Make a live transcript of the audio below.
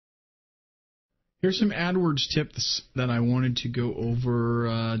Here's some AdWords tips that I wanted to go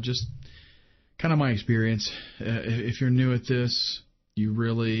over, just kind of my experience. If you're new at this, you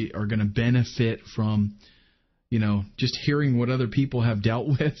really are going to benefit from, just hearing what other people have dealt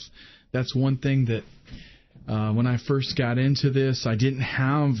with. That's one thing that when I first got into this, I didn't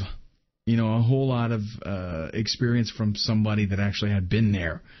have, a whole lot of experience from somebody that actually had been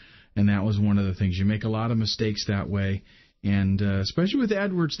there. And that was one of the things. You make a lot of mistakes that way. And especially with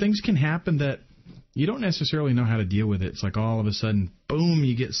AdWords, things can happen that you don't necessarily know how to deal with it. It's like all of a sudden, boom,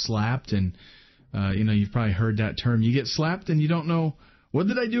 you get slapped. And, you've probably heard that term. You get slapped and you don't know, what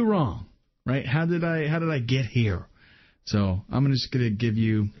did I do wrong? Right? How did I get here? So I'm just going to give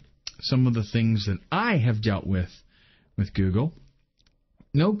you some of the things that I have dealt with Google.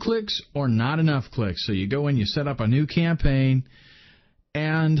 No clicks or not enough clicks. So you go in, you set up a new campaign,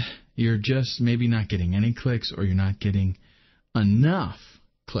 and you're just maybe not getting any clicks, or you're not getting enough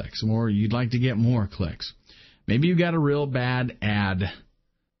clicks, or you'd like to get more clicks. Maybe you got a real bad ad,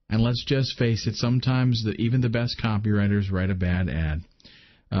 and let's just face it, sometimes even the best copywriters write a bad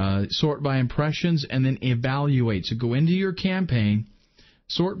ad. Sort by impressions and then evaluate. So go into your campaign,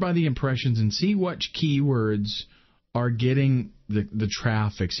 sort by the impressions, and see which keywords are getting the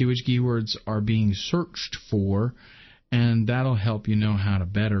traffic. See which keywords are being searched for, and that'll help you know how to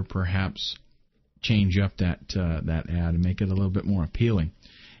better perhaps change up that ad and make it a little bit more appealing.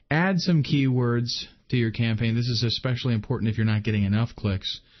 Add some keywords to your campaign. This is especially important if you're not getting enough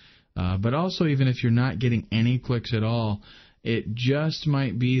clicks, but also even if you're not getting any clicks at all. It just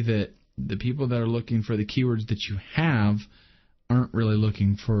might be that the people that are looking for the keywords that you have aren't really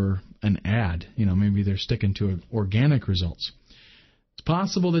looking for an ad. Maybe they're sticking to organic results. It's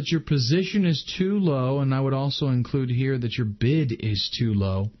possible that your position is too low, and I would also include here that your bid is too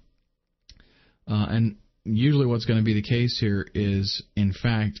low. And usually what's going to be the case here is, in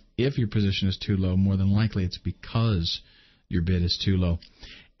fact, if your position is too low, more than likely it's because your bid is too low.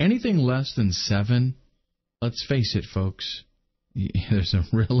 Anything less than 7, let's face it, folks,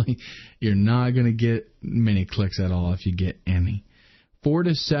 you're not going to get many clicks at all if you get any. 4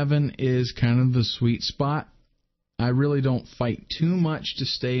 to 7 is kind of the sweet spot. I really don't fight too much to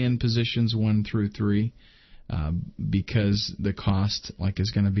stay in positions 1 through 3 because the cost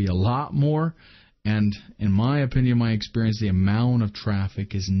is going to be a lot more. And in my opinion, my experience, the amount of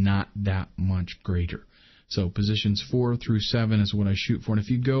traffic is not that much greater. So positions 4 through 7 is what I shoot for. And if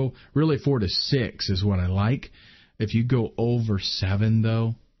you go, really 4 to 6 is what I like. If you go over 7,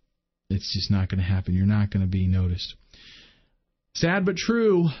 though, it's just not going to happen. You're not going to be noticed. Sad but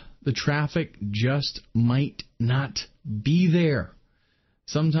true, the traffic just might not be there.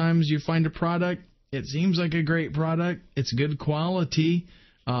 Sometimes you find a product, it seems like a great product, it's good quality.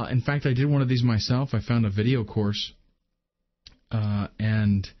 In fact, I did one of these myself. I found a video course,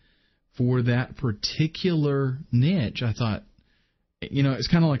 and for that particular niche, I thought, it's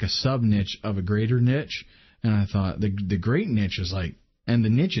kind of like a sub-niche of a greater niche, and I thought the great niche is and the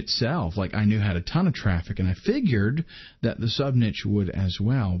niche itself, I knew had a ton of traffic, and I figured that the sub-niche would as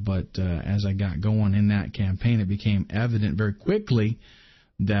well. But as I got going in that campaign, it became evident very quickly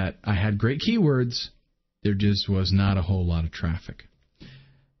that I had great keywords. There just was not a whole lot of traffic.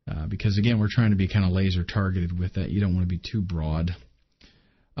 Because, again, we're trying to be kind of laser targeted with that. You don't want to be too broad.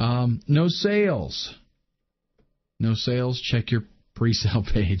 No sales. No sales. Check your pre-sale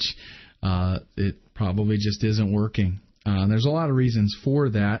page. It probably just isn't working. There's a lot of reasons for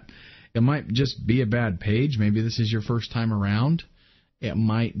that. It might just be a bad page. Maybe this is your first time around. It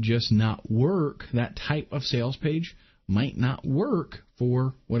might just not work. That type of sales page might not work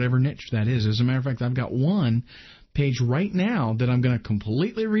for whatever niche that is. As a matter of fact, I've got one page right now that I'm going to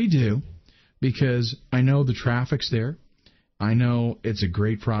completely redo because I know the traffic's there. I know it's a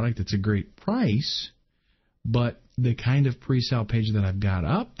great product. It's a great price. But the kind of pre-sale page that I've got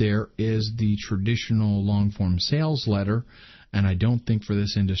up there is the traditional long-form sales letter, and I don't think for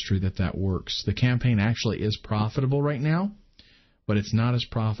this industry that works. The campaign actually is profitable right now, but it's not as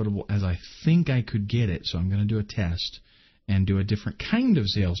profitable as I think I could get it. So I'm going to do a test and do a different kind of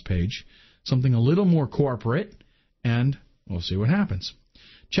sales page, something a little more corporate, and we'll see what happens.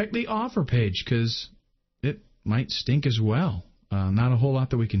 Check the offer page because it might stink as well. Not a whole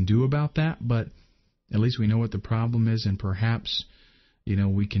lot that we can do about that, but at least we know what the problem is, and perhaps,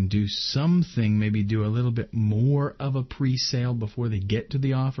 we can do something, maybe do a little bit more of a pre-sale before they get to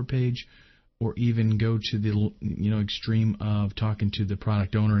the offer page, or even go to the, extreme of talking to the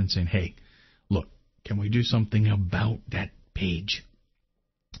product owner and saying, hey, look, can we do something about that page?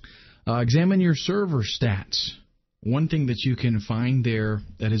 Examine your server stats. One thing that you can find there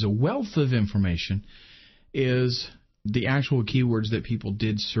that is a wealth of information is the actual keywords that people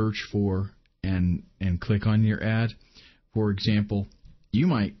did search for and click on your ad. For example, you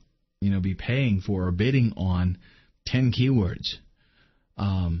might be paying for or bidding on 10 keywords.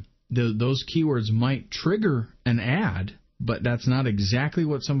 Those keywords might trigger an ad, but that's not exactly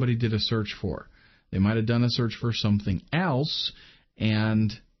what somebody did a search for. They might have done a search for something else,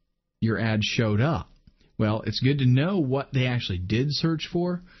 and your ad showed up. Well, it's good to know what they actually did search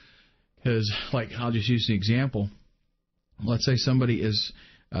for, because, I'll just use an example. Let's say somebody is,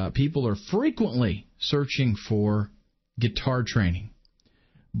 people are frequently searching for guitar training,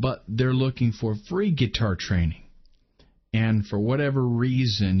 but they're looking for free guitar training. And for whatever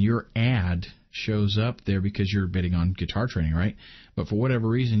reason, your ad shows up there because you're bidding on guitar training, right? But for whatever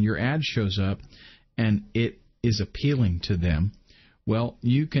reason, your ad shows up and it is appealing to them. Well,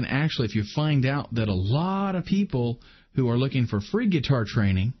 you can actually, if you find out that a lot of people who are looking for free guitar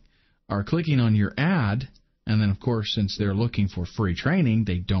training are clicking on your ad, and then, of course, since they're looking for free training,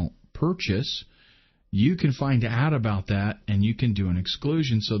 they don't purchase, you can find out about that, and you can do an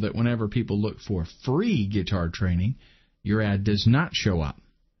exclusion so that whenever people look for free guitar training, your ad does not show up.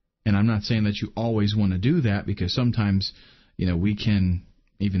 And I'm not saying that you always want to do that, because sometimes, we can,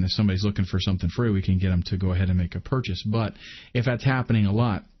 even if somebody's looking for something free, we can get them to go ahead and make a purchase. But if that's happening a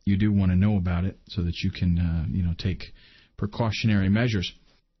lot, you do want to know about it so that you can, take precautionary measures.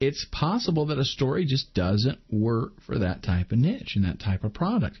 It's possible that a story just doesn't work for that type of niche and that type of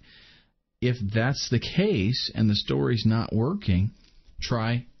product. If that's the case and the story's not working,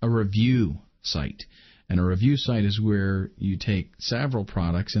 try a review site. And a review site is where you take several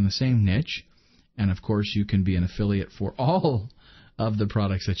products in the same niche, and of course you can be an affiliate for all of the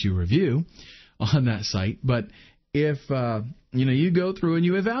products that you review on that site. But if you go through and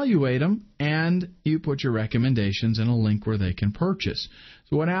you evaluate them and you put your recommendations in a link where they can purchase.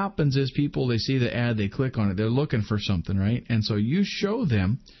 So what happens is people, they see the ad, they click on it, they're looking for something, right? And so you show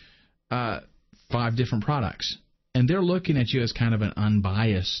them 5 different products, and they're looking at you as kind of an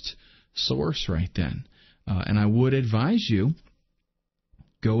unbiased source right then. And I would advise you,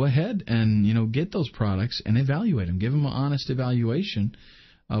 go ahead and get those products and evaluate them. Give them an honest evaluation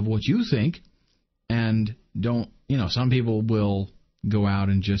of what you think, and don't. Some people will go out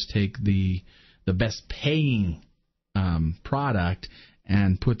and just take the best paying product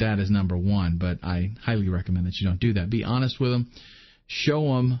and put that as number one. But I highly recommend that you don't do that. Be honest with them. Show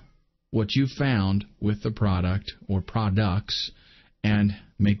them what you found with the product or products, and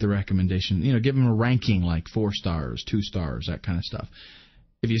make the recommendation. Give them a ranking like 4 stars, 2 stars, that kind of stuff.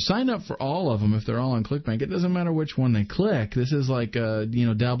 If you sign up for all of them, if they're all on Clickbank, it doesn't matter which one they click. This is like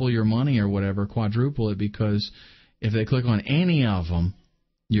double your money or whatever, quadruple it, because if they click on any of them,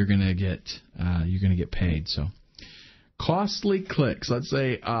 you're gonna get paid. So costly clicks. Let's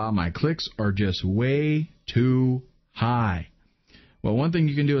say my clicks are just way too high. Well, one thing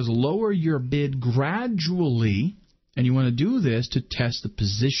you can do is lower your bid gradually. And you want to do this to test the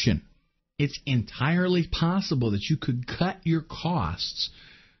position. It's entirely possible that you could cut your costs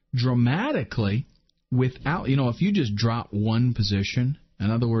dramatically without, if you just drop one position. In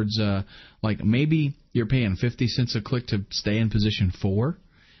other words, like maybe you're paying 50 cents a click to stay in position 4,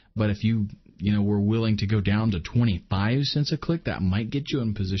 but if you were willing to go down to 25 cents a click, that might get you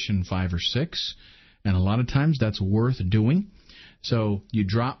in position 5 or 6. And a lot of times that's worth doing. So you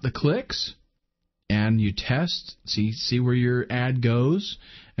drop the clicks, and you test, see where your ad goes,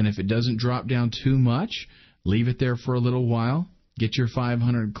 and if it doesn't drop down too much, leave it there for a little while, get your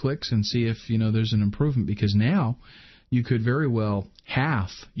 500 clicks, and see if there's an improvement, because now you could very well half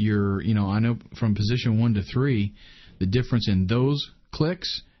your, I know from position 1 to 3, the difference in those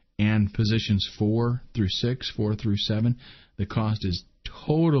clicks and positions 4 through 6, 4 through 7, the cost is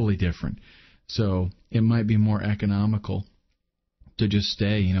totally different. So it might be more economical to just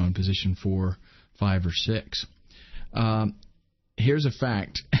stay, in position 4, 5, or 6. Here's a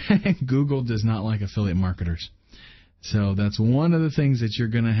fact. Google does not like affiliate marketers. So that's one of the things that you're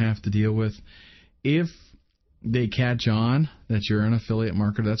going to have to deal with. If they catch on that you're an affiliate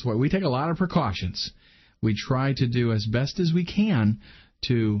marketer, that's why we take a lot of precautions. We try to do as best as we can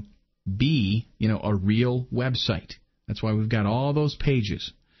to be, a real website. That's why we've got all those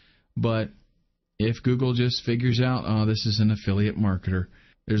pages. But if Google just figures out, oh, this is an affiliate marketer,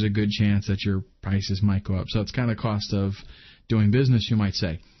 there's a good chance that your prices might go up. So it's kind of cost of doing business, you might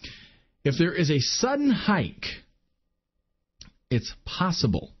say. If there is a sudden hike, it's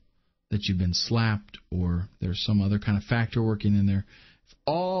possible that you've been slapped or there's some other kind of factor working in there. If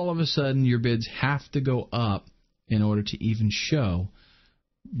all of a sudden your bids have to go up in order to even show,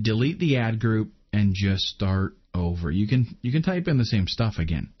 delete the ad group and just start over. You can type in the same stuff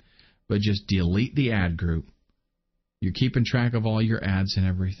again, but just delete the ad group You're keeping track of all your ads and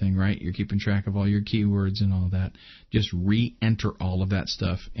everything, right? You're keeping track of all your keywords and all that. Just re-enter all of that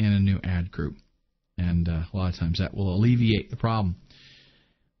stuff in a new ad group. And a lot of times that will alleviate the problem.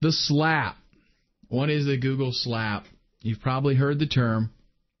 The slap. What is the Google slap? You've probably heard the term.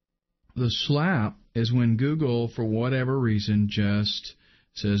 The slap is when Google, for whatever reason, just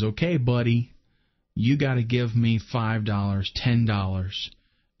says, okay, buddy, you got to give me $5, $10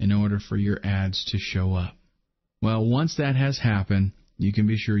 in order for your ads to show up. Well, once that has happened, you can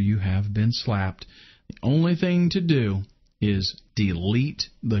be sure you have been slapped. The only thing to do is delete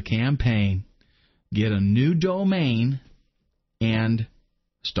the campaign, get a new domain, and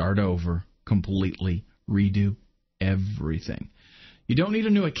start over completely, redo everything. You don't need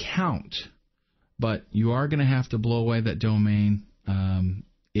a new account, but you are going to have to blow away that domain.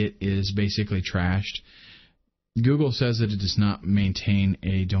 It is basically trashed. Google says that it does not maintain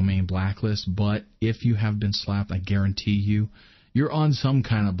a domain blacklist, but if you have been slapped, I guarantee you, you're on some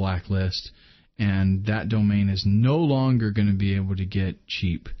kind of blacklist, and that domain is no longer going to be able to get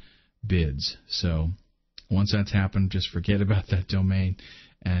cheap bids. So once that's happened, just forget about that domain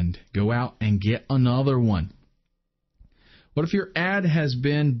and go out and get another one. What if your ad has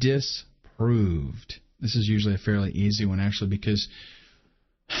been disproved? This is usually a fairly easy one, actually, because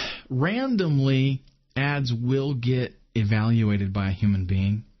randomly ads will get evaluated by a human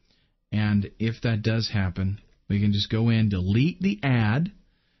being, and if that does happen, we can just go in, delete the ad,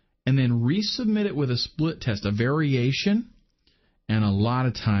 and then resubmit it with a split test, a variation, and a lot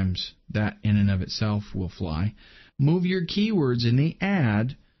of times that in and of itself will fly. Move your keywords in the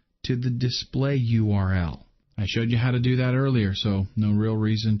ad to the display URL. I showed you how to do that earlier, so no real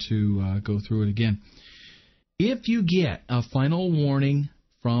reason to go through it again. If you get a final warning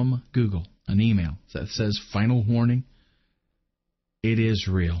from Google, an email that says final warning, it is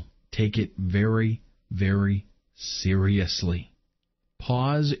real. Take it very, very seriously.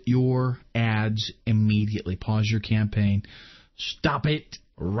 Pause your ads immediately. Pause your campaign. Stop it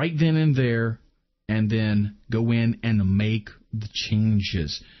right then and there, and then go in and make the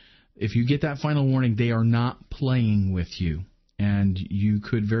changes. If you get that final warning, they are not playing with you, and you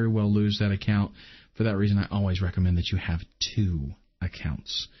could very well lose that account. For that reason, I always recommend that you have 2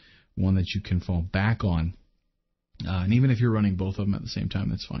 accounts, one that you can fall back on. And even if you're running both of them at the same time,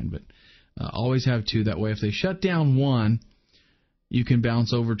 that's fine. But always have 2. That way, if they shut down one, you can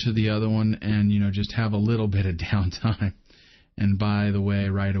bounce over to the other one and, just have a little bit of downtime. And by the way,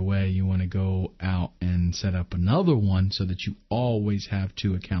 right away, you want to go out and set up another one so that you always have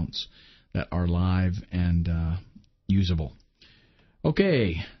 2 accounts that are live and usable.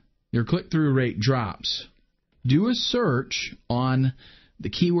 Okay, your click-through rate drops. Do a search on the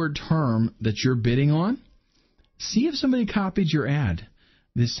keyword term that you're bidding on. See if somebody copied your ad.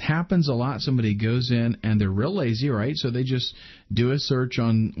 This happens a lot. Somebody goes in and they're real lazy, right? So they just do a search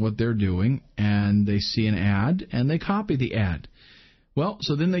on what they're doing and they see an ad and they copy the ad. Well,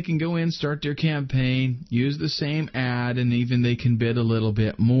 so then they can go in, start their campaign, use the same ad, and even they can bid a little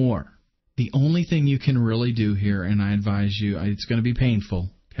bit more. The only thing you can really do here, and I advise you, it's going to be painful,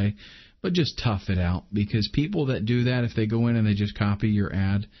 okay? But just tough it out, because people that do that, if they go in and they just copy your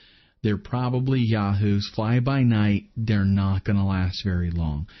ad, they're probably yahoos, fly by night. They're not going to last very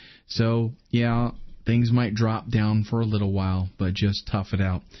long. So, yeah, things might drop down for a little while, but just tough it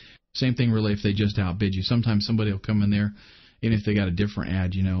out. Same thing really if they just outbid you. Sometimes somebody will come in there, even if they got a different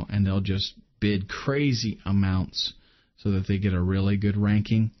ad, and they'll just bid crazy amounts so that they get a really good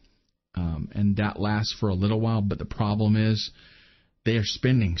ranking. And that lasts for a little while, but the problem is they are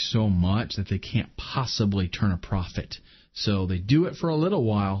spending so much that they can't possibly turn a profit. So they do it for a little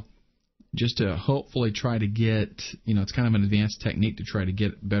while just to hopefully try to get, it's kind of an advanced technique to try to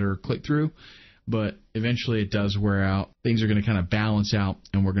get better click-through, but eventually it does wear out. Things are going to kind of balance out,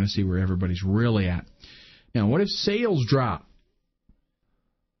 and we're going to see where everybody's really at. Now, what if sales drop?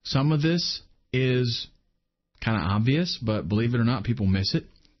 Some of this is kind of obvious, but believe it or not, people miss it.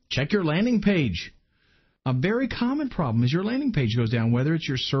 Check your landing page. A very common problem is your landing page goes down, whether it's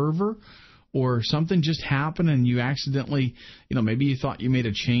your server or something just happened and you accidentally, maybe you thought you made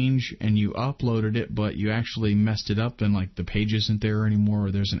a change and you uploaded it, but you actually messed it up and like the page isn't there anymore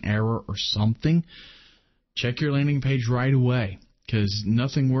or there's an error or something. Check your landing page right away, because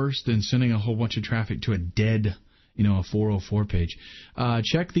nothing worse than sending a whole bunch of traffic to a dead, a 404 page.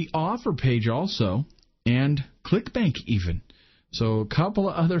 Check the offer page also, and Clickbank even. So a couple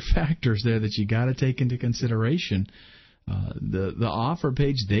of other factors there that you got to take into consideration. The offer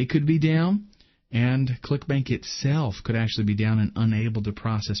page, they could be down, and Clickbank itself could actually be down and unable to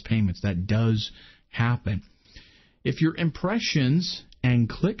process payments. That does happen. If your impressions and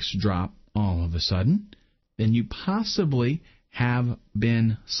clicks drop all of a sudden, then you possibly have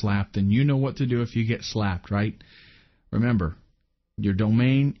been slapped. And you know what to do if you get slapped, right? Remember, your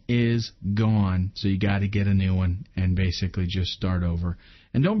domain is gone, so you got to get a new one and basically just start over.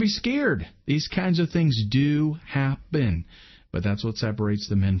 And don't be scared. These kinds of things do happen, but that's what separates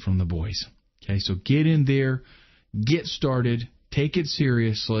the men from the boys. Okay, so get in there, get started, take it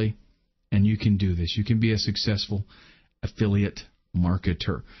seriously, and you can do this. You can be a successful affiliate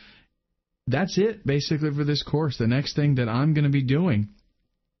marketer. That's it, basically, for this course. The next thing that I'm going to be doing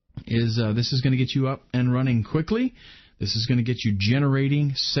is this is going to get you up and running quickly. This is going to get you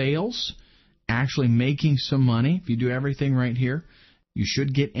generating sales, actually making some money. If you do everything right here, you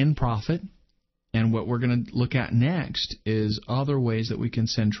should get in profit. And what we're going to look at next is other ways that we can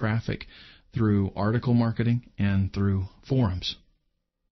send traffic through article marketing and through forums.